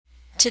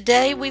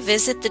Today we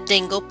visit the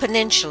Dingle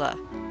Peninsula,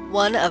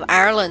 one of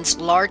Ireland's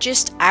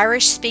largest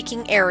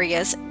Irish-speaking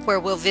areas,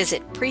 where we'll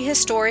visit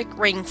prehistoric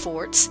ring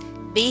forts,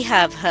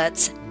 beehive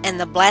huts, and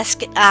the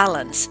Blasket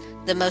Islands,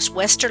 the most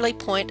westerly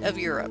point of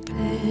Europe.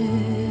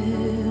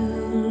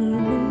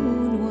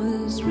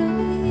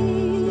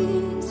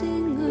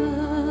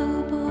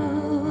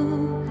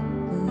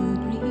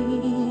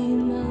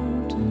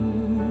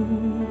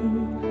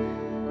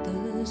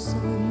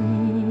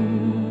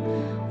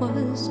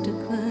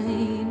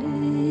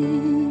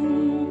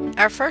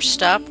 Our first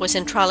stop was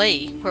in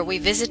Tralee, where we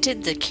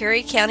visited the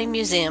Kerry County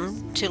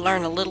Museum to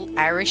learn a little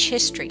Irish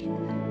history.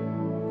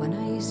 When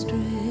I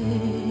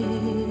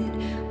strayed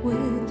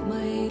with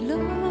my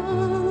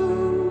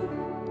love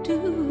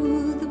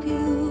to the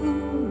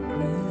pure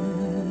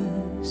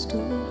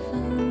crystal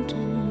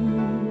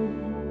fountain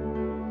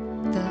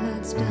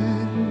that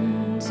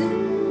stands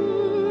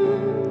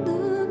in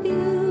the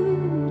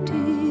beautiful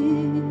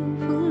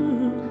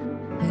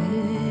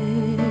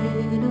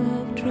head of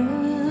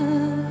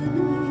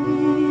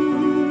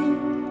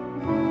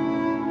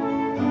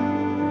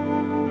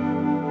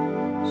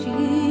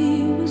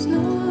she was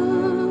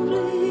lovely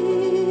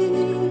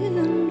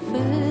and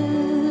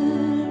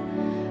fair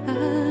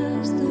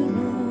as the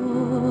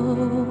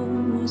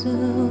rose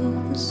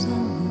of the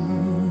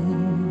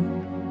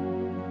sun,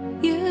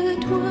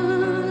 yet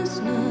was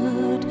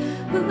not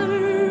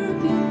her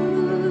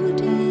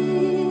beauty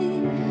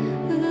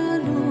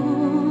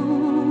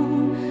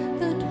alone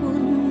that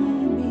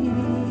won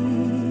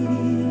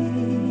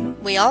me.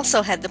 We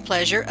also had the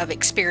pleasure of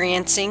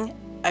experiencing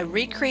a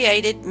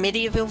recreated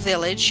medieval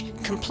village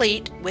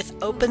complete with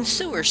open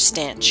sewer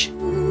stench.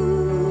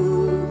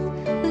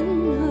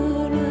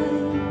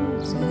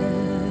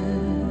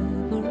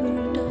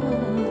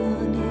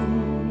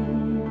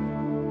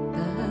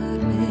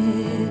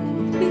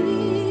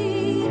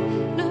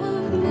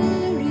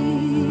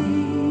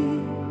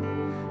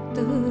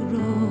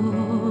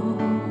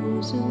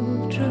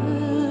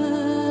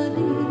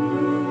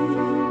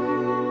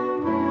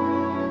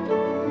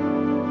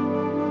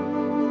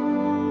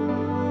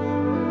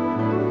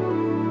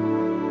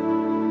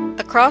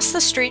 Across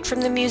the street from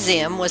the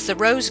museum was the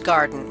Rose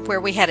Garden, where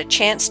we had a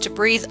chance to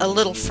breathe a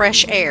little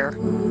fresh air.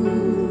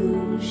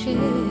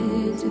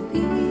 Shades of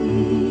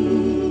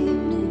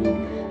evening,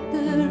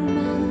 their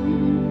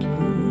mantle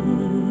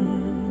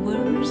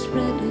were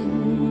spreading,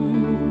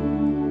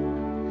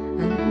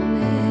 and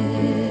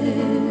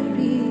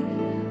Mary,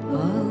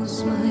 while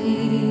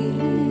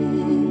smiling,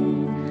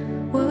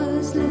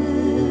 was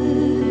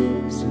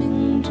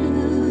listening to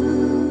me.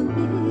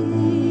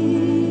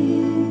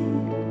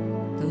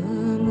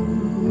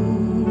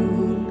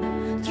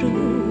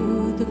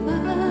 Through the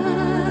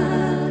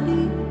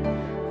valley,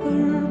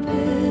 her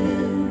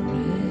parents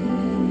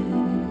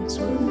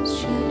was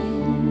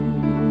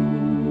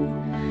shedding.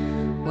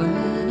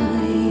 When I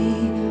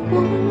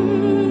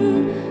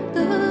won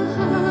the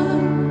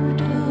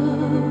heart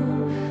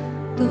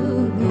of the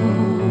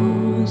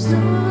Rose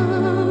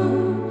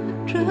of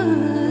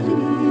Tralee.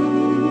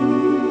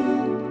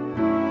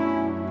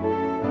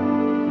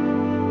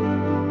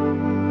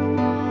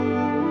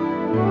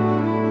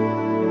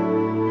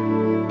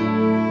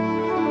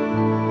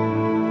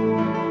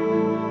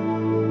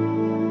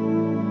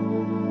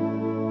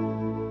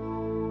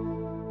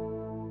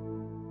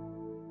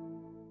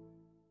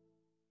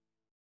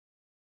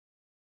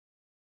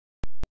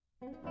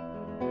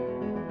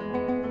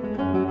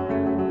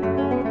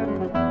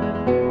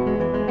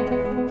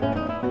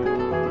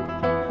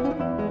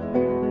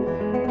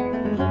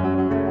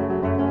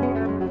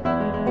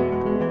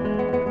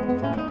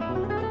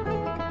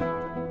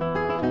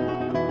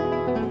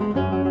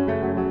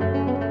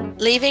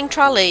 Leaving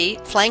Tralee,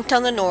 flanked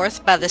on the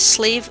north by the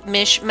Slieve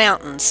Mish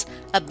Mountains,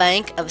 a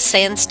bank of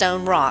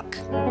sandstone rock.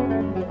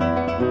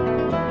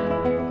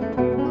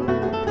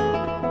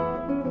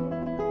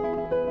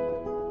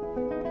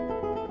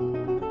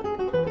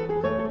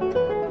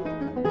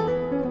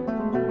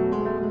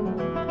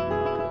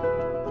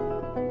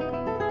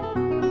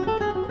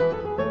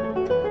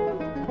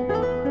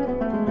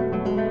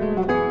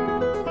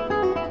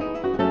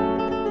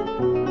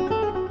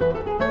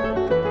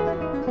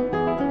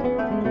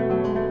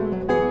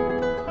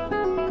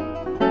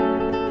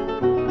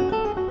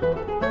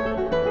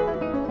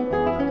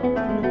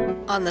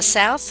 On the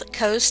south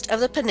coast of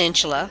the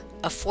peninsula,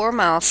 a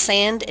 4-mile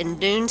sand and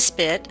dune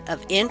spit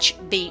of Inch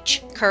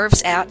Beach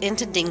curves out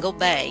into Dingle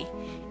Bay.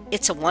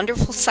 It's a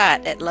wonderful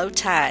sight at low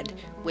tide,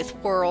 with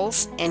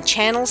whirls and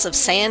channels of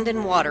sand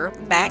and water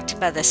backed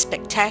by the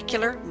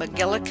spectacular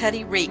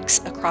McGillicuddy Reeks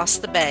across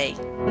the bay.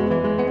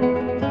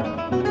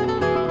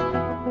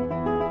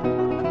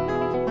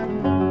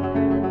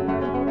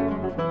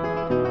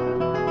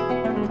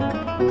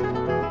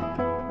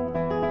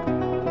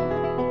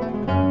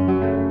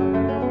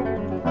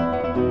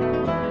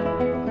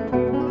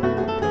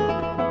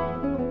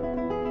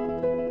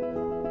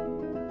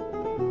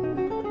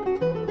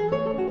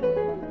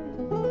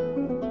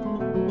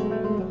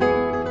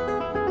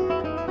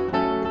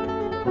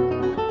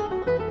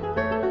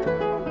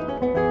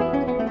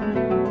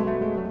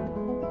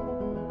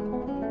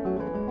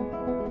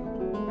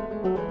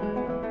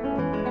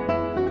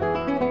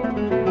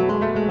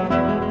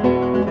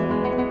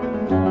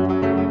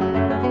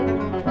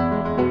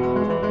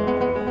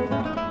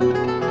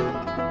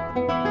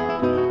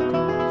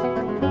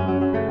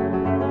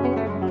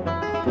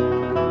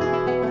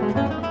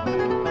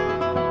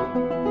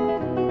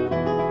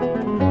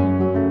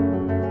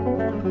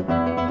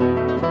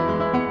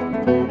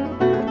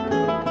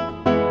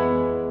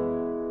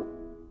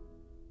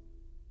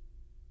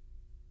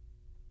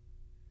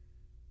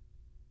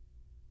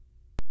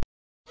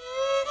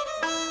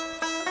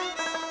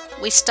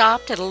 We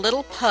stopped at a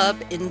little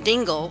pub in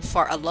Dingle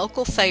for a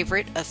local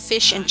favorite of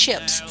fish and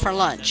chips for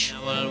lunch.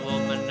 An old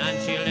woman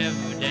and she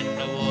lived in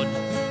the wood.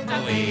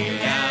 Wheel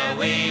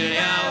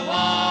ya,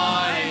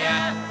 wall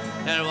ya.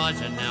 There was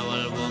an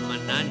old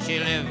woman and she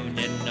lived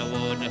in the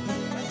wood,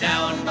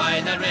 down by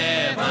the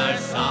river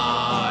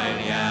side,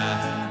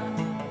 yeah.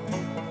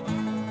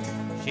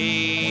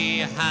 She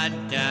had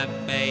a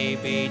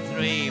baby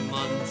 3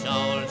 months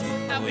old.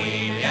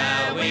 Wheel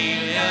ya,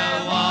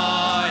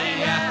 wall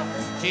ya.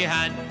 She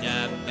had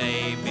a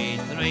baby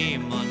 3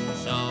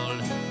 months old,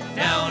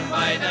 down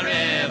by the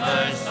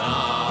river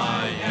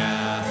side,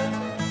 yeah.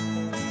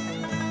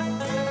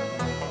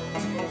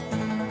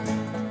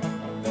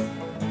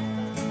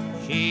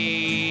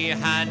 She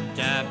had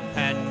a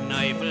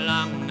penknife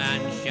long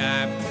and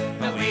sharp.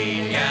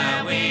 Wheel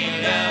ya,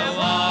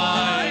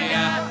 wall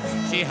ya.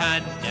 She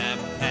had a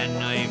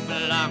penknife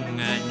long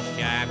and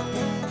sharp,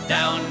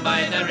 down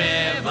by the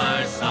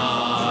river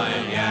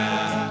side,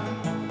 yeah.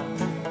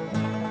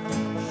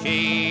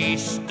 She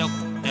stuck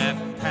the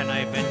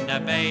penknife in the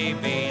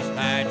baby's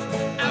heart.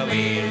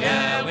 Wheel ya,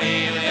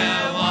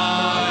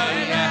 wall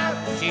ya.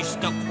 She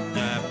stuck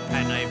the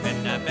penknife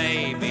in the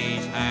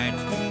baby's heart,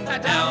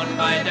 down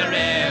by the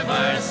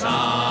river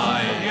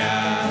side,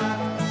 yeah.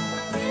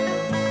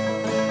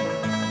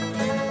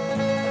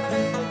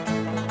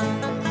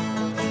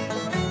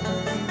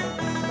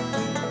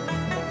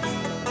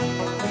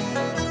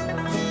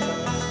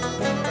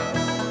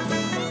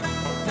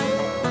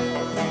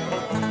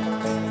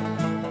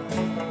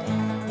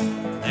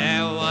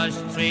 There was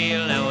 3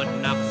 loud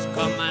knocks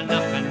coming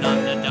knocking on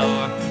the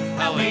door.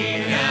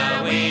 Wheel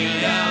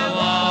ya,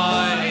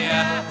 wall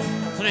ya.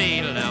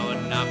 3 loud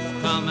knocks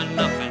coming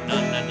knocking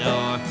on the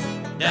door,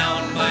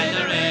 down by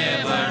the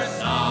river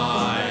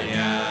side,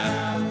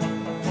 yeah.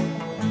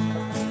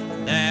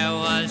 There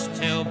was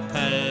 2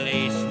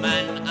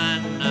 policemen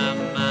and a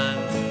man.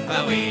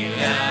 Wheel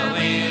ya,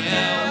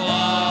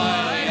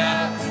 wall ya.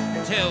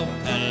 2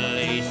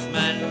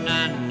 policemen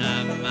and a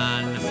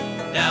man,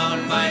 down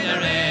by the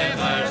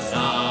river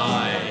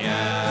side,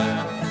 yeah.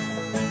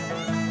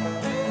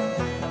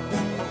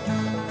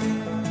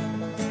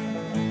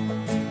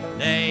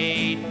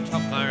 They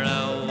took her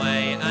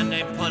away and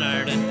they put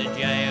her into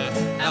jail.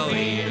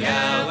 Wheel ya,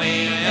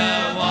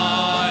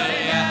 wall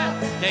ya.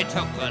 They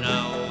took her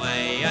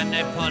away and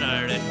they put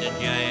her into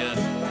jail,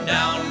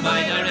 down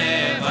by the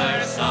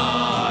river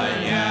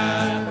side,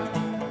 yeah.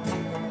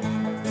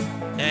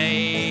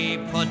 They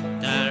put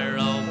the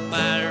rope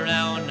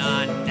around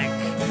her neck.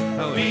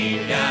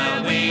 Wheel ya,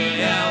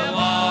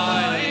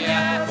 wall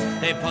ya.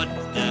 They put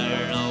the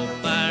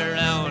rope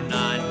around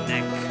her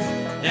neck,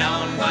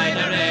 down by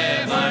the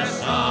river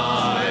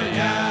side,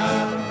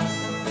 yeah.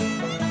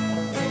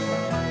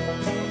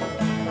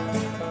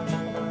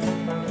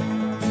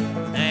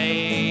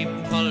 They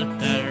pulled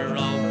the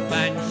rope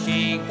and she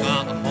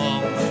got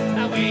hung.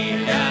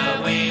 Wheel ya,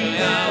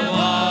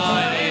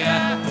 wall ya.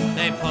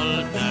 They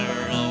pulled the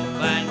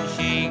rope and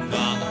she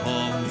got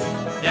hung,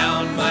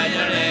 down by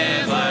the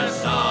river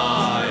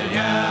side,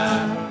 yeah.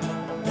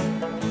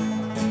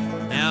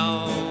 Now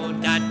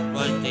that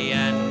was the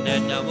end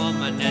of the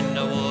woman in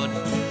the wood.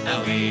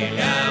 Wheel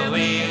ya,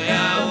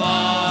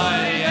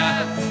 wall ya.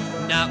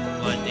 That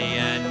was the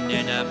end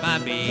of the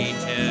baby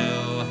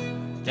too,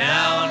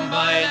 down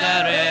by the